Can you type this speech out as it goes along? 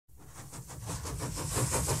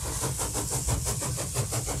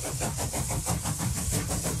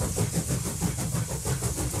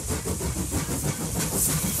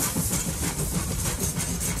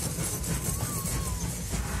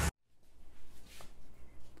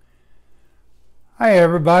Hi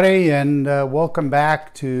everybody, and welcome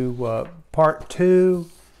back to part 2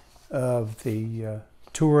 of the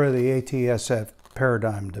tour of the ATSF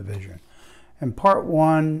Paradigm Division. In part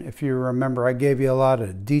 1, if you remember, I gave you a lot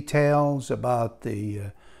of details about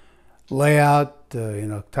the layout,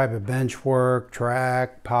 type of bench work,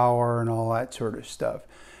 track, power, and all that sort of stuff,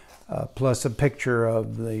 plus a picture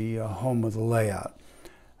of the home of the layout.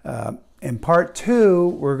 In part 2,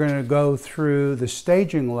 we're going to go through the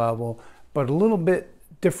staging level, but a little bit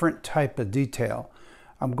different type of detail.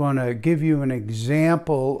 I'm going to give you an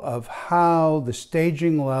example of how the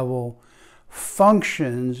staging level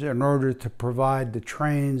functions in order to provide the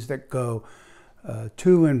trains that go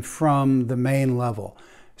to and from the main level.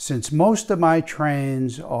 Since most of my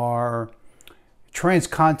trains are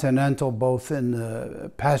transcontinental, both in the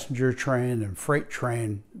passenger train and freight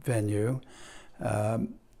train venue,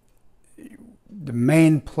 the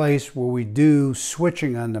main place where we do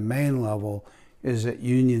switching on the main level is at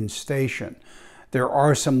Union Station. There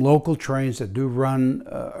are some local trains that do run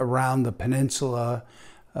around the peninsula,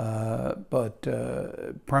 but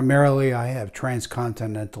primarily I have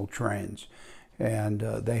transcontinental trains. And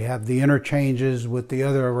they have the interchanges with the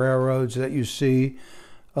other railroads that you see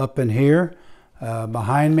up in here.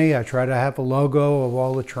 Behind me, I try to have a logo of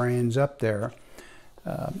all the trains up there.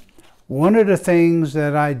 One of the things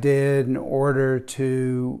that I did in order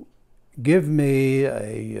to give me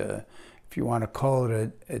a, if you want to call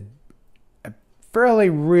it a fairly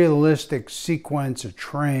realistic sequence of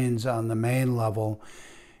trains on the main level,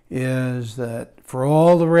 is that for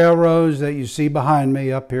all the railroads that you see behind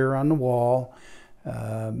me up here on the wall,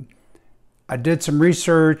 I did some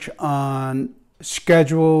research on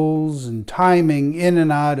schedules and timing in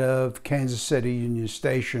and out of Kansas City Union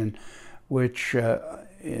Station, which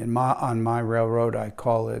on my railroad, I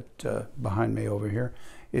call it, behind me over here,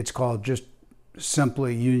 it's called just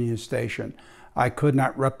simply Union Station. I could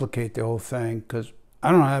not replicate the whole thing because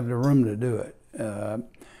I don't have the room to do it.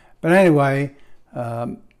 But anyway,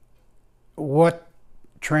 what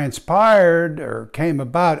transpired or came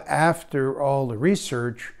about after all the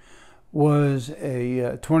research was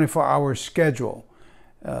a 24-hour schedule.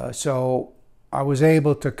 So I was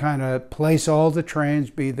able to kind of place all the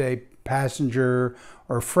trains, be they passenger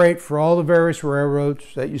or freight, for all the various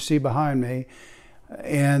railroads that you see behind me,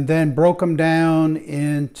 and then broke them down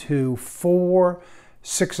into 4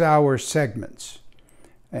 6-hour segments.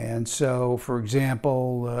 And so, for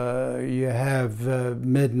example, you have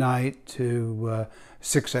midnight to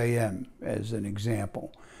 6 a.m. as an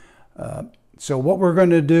example. So what we're going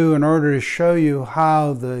to do in order to show you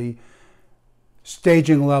how the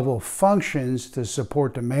staging level functions to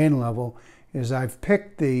support the main level is I've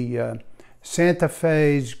picked the Santa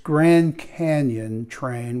Fe's Grand Canyon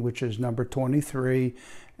train, which is number 23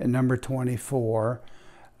 and number 24.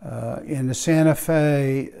 In the Santa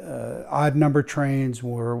Fe, odd number trains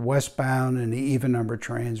were westbound and the even number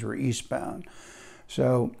trains were eastbound.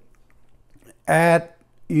 So at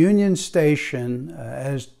Union Station,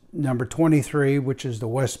 as number 23, which is the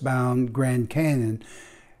westbound Grand Canyon,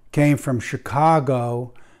 came from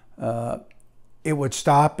Chicago, it would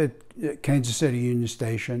stop at Kansas City Union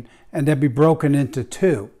Station and then be broken into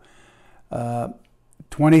 2.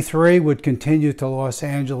 23 would continue to Los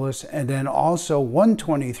Angeles, and then also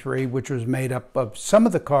 123, which was made up of some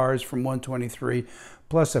of the cars from 123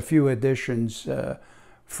 plus a few additions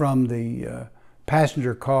from the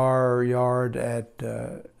passenger car yard at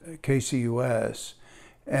KCUS.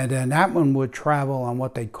 And then that one would travel on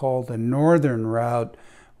what they call the northern route,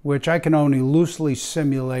 which I can only loosely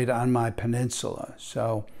simulate on my peninsula.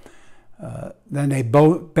 So then they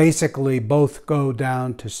basically both go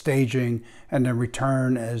down to staging and then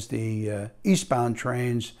return as the eastbound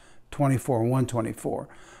trains, 24 and 124.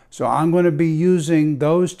 So I'm going to be using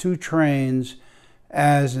those 2 trains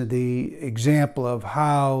as the example of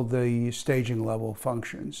how the staging level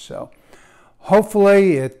functions. So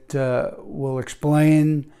hopefully it will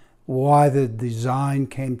explain why the design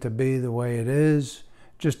came to be the way it is,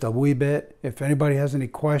 just a wee bit. If anybody has any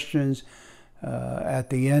questions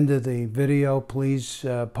at the end of the video, please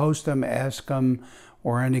post them, ask them,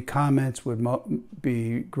 or any comments would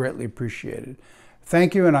be greatly appreciated.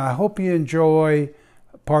 Thank you, and I hope you enjoy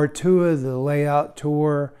part 2 of the layout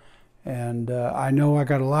tour. And I know I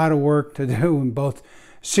got a lot of work to do in both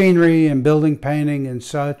scenery and building painting and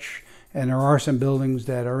such, and there are some buildings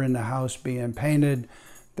that are in the house being painted.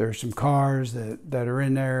 There's some cars that are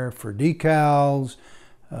in there for decals.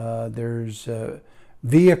 There's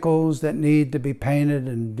vehicles that need to be painted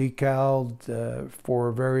and decaled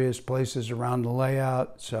for various places around the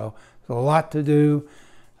layout. So there's a lot to do.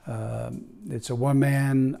 It's a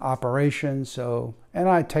one-man operation, so, and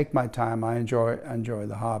I take my time. I enjoy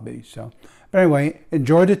the hobby. So, but anyway,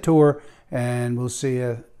 enjoy the tour, and we'll see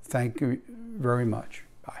you. Thank you very much.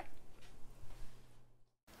 Bye.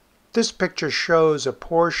 This picture shows a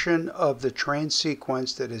portion of the train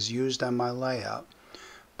sequence that is used on my layout.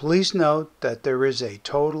 Please note that there is a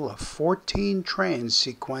total of 14 trains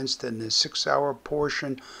sequenced in the 6-hour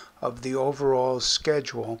portion of the overall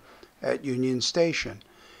schedule at Union Station.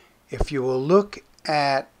 If you will look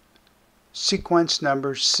at sequence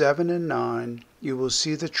numbers 7 and 9, you will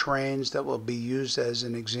see the trains that will be used as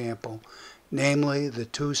an example, namely the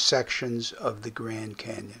 2 sections of the Grand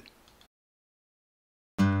Canyon.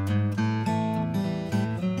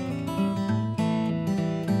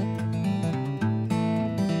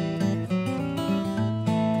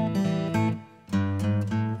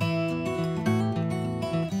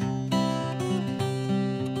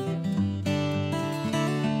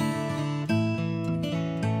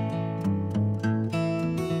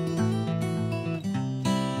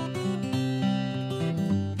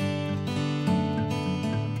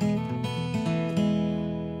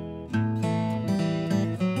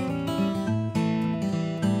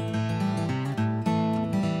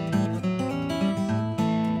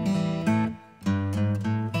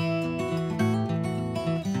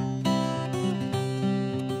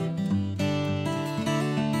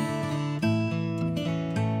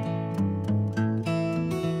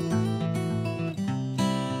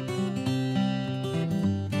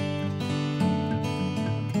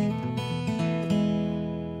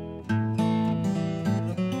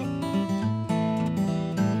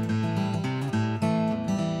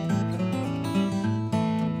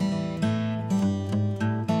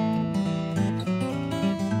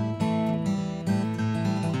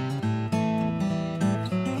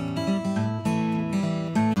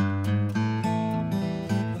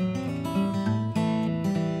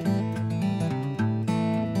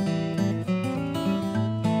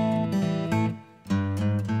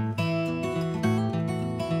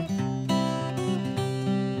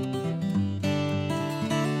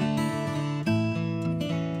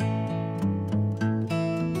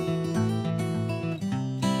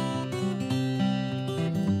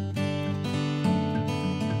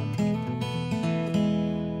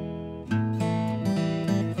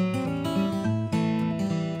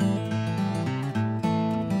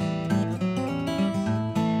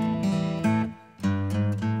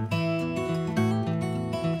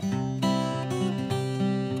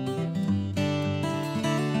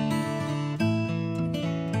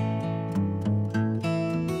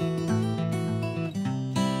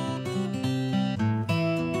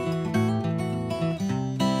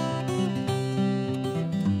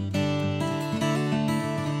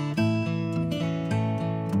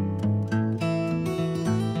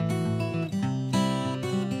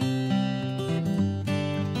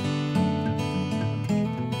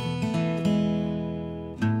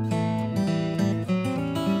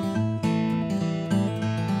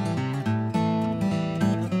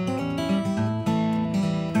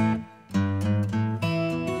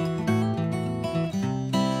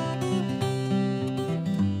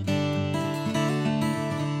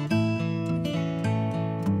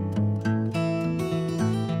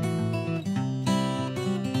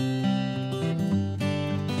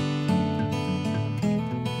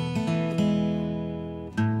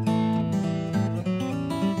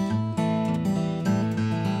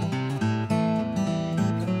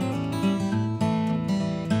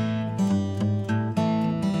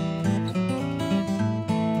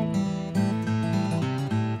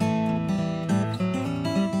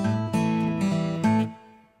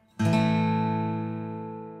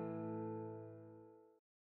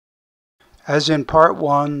 As in part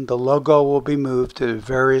 1, the logo will be moved to the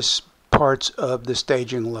various parts of the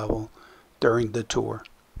staging level during the tour.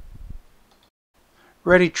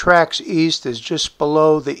 Ready Tracks East is just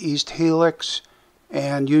below the East Helix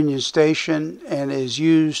and Union Station and is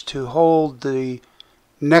used to hold the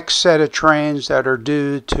next set of trains that are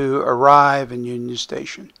due to arrive in Union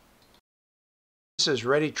Station. This is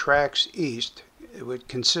Ready Tracks East. It would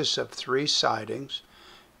consist of 3 sidings,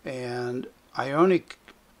 and I only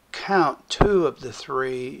count 2 of the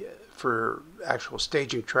 3 for actual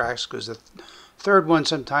staging tracks because the third one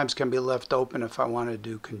sometimes can be left open if I want to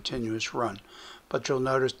do continuous run. But you'll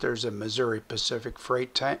notice there's a Missouri Pacific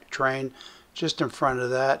freight train. Just in front of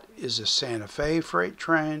that is a Santa Fe freight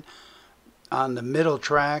train. On the middle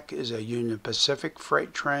track is a Union Pacific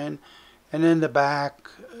freight train. And in the back,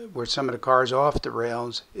 where some of the cars off the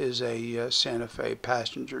rails, is a Santa Fe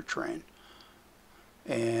passenger train.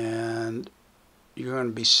 And you're going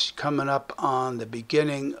to be coming up on the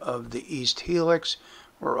beginning of the east helix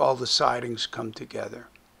where all the sidings come together.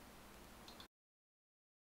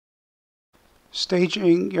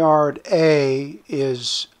 Staging yard A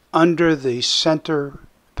is under the center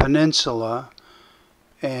peninsula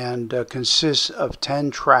and consists of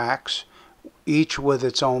 10 tracks, each with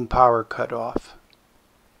its own power cutoff.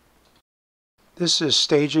 This is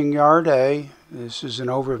staging yard A. This is an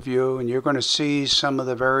overview, and you're going to see some of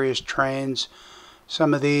the various trains.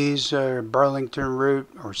 Some of these are Burlington route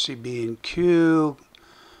or CB&Q.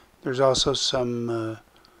 There's also some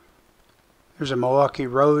there's a Milwaukee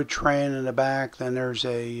Road train in the back. Then there's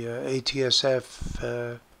a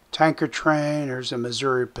ATSF tanker train. There's a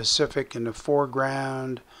Missouri Pacific in the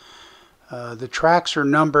foreground. The tracks are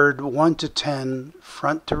numbered 1 to 10,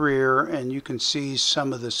 front to rear, and you can see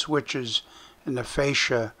some of the switches in the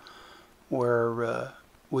fascia where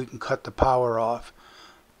we can cut the power off.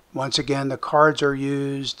 Once again, the cards are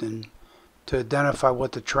used and to identify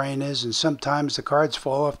what the train is, and sometimes the cards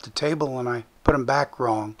fall off the table and I put them back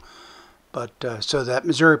wrong. But so that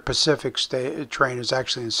Missouri Pacific train is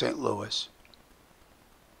actually in St. Louis.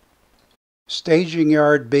 Staging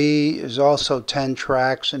yard B is also 10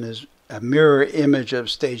 tracks and is a mirror image of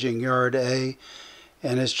staging yard A,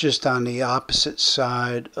 and it's just on the opposite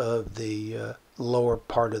side of the lower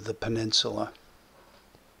part of the peninsula.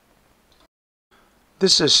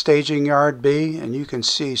 This is staging yard B, and you can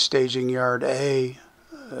see staging yard A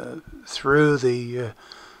through the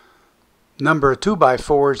number of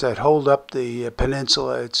 2x4s that hold up the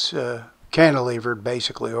peninsula. It's cantilevered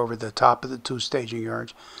basically over the top of the two staging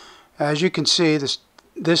yards. As you can see,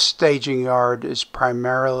 this staging yard is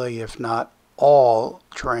primarily, if not all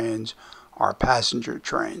trains, are passenger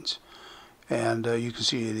trains. And you can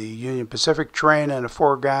see the Union Pacific train in the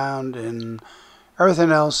foreground, and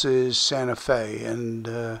everything else is Santa Fe.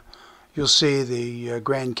 And you'll see the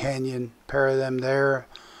Grand Canyon, pair of them there.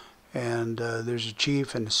 And there's a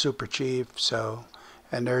chief and a super chief.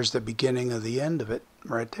 And there's the beginning of the end of it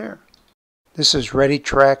right there. This is Ready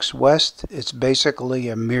Tracks West. It's basically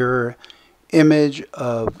a mirror image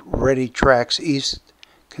of Ready Tracks East.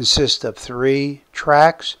 Consists of 3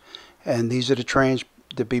 tracks, and these are the trains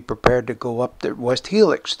to be prepared to go up the West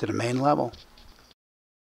Helix to the main level.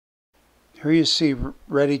 Here you see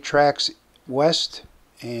Ready Tracks West,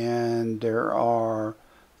 and there are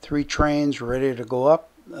 3 trains ready to go up.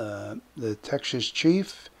 The Texas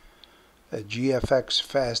Chief, the GFX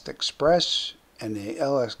Fast Express, and the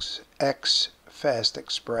LXX Fast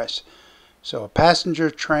Express. So a passenger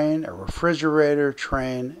train, a refrigerator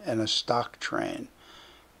train, and a stock train.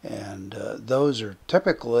 And those are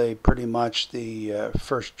typically pretty much the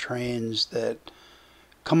first trains that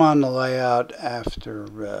come on the layout after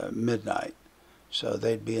midnight. So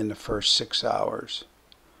they'd be in the first 6 hours.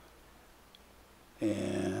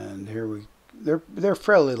 And here they're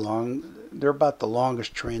fairly long. They're about the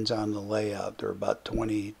longest trains on the layout. They're about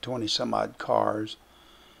 20 some odd cars.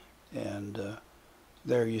 And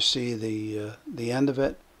there you see the end of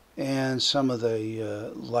it, and some of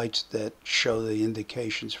the lights that show the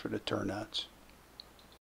indications for the turnouts.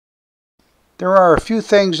 There are a few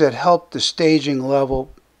things that help the staging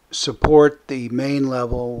level support the main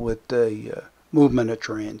level with the movement of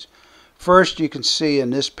trains. First, you can see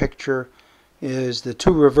in this picture is the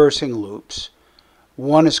 2 reversing loops.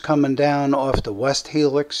 One is coming down off the West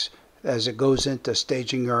Helix as it goes into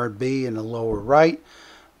staging yard B in the lower right.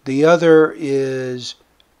 The other is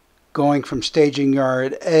going from staging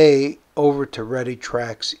yard A over to Ready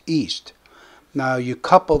Tracks East. Now you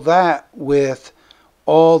couple that with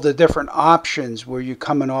all the different options where you're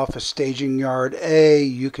coming off of staging yard A,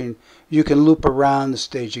 you can loop around the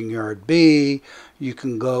staging yard B, you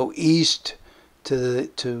can go east to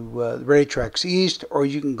Ready Tracks East, or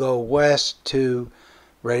you can go west to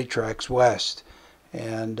Ready Tracks West.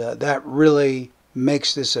 And that really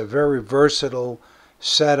makes this a very versatile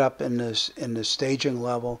setup in the staging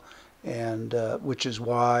level, and which is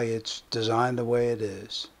why it's designed the way it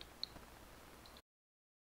is.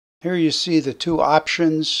 Here you see the 2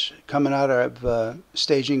 options coming out of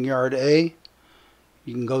staging yard A.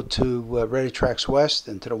 You can go to Ready Tracks West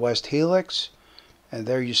and to the West Helix, and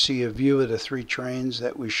there you see a view of the 3 trains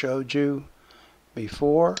that we showed you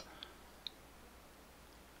before.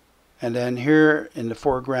 And then here in the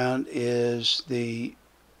foreground is the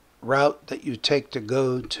route that you take to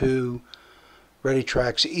go to Ready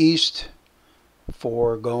Tracks East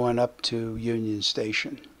for going up to Union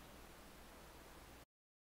Station.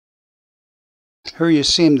 Here you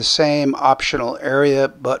see the same optional area,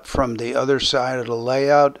 but from the other side of the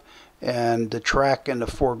layout, and the track in the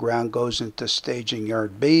foreground goes into staging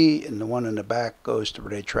yard B, and the one in the back goes to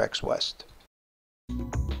Ready Tracks West.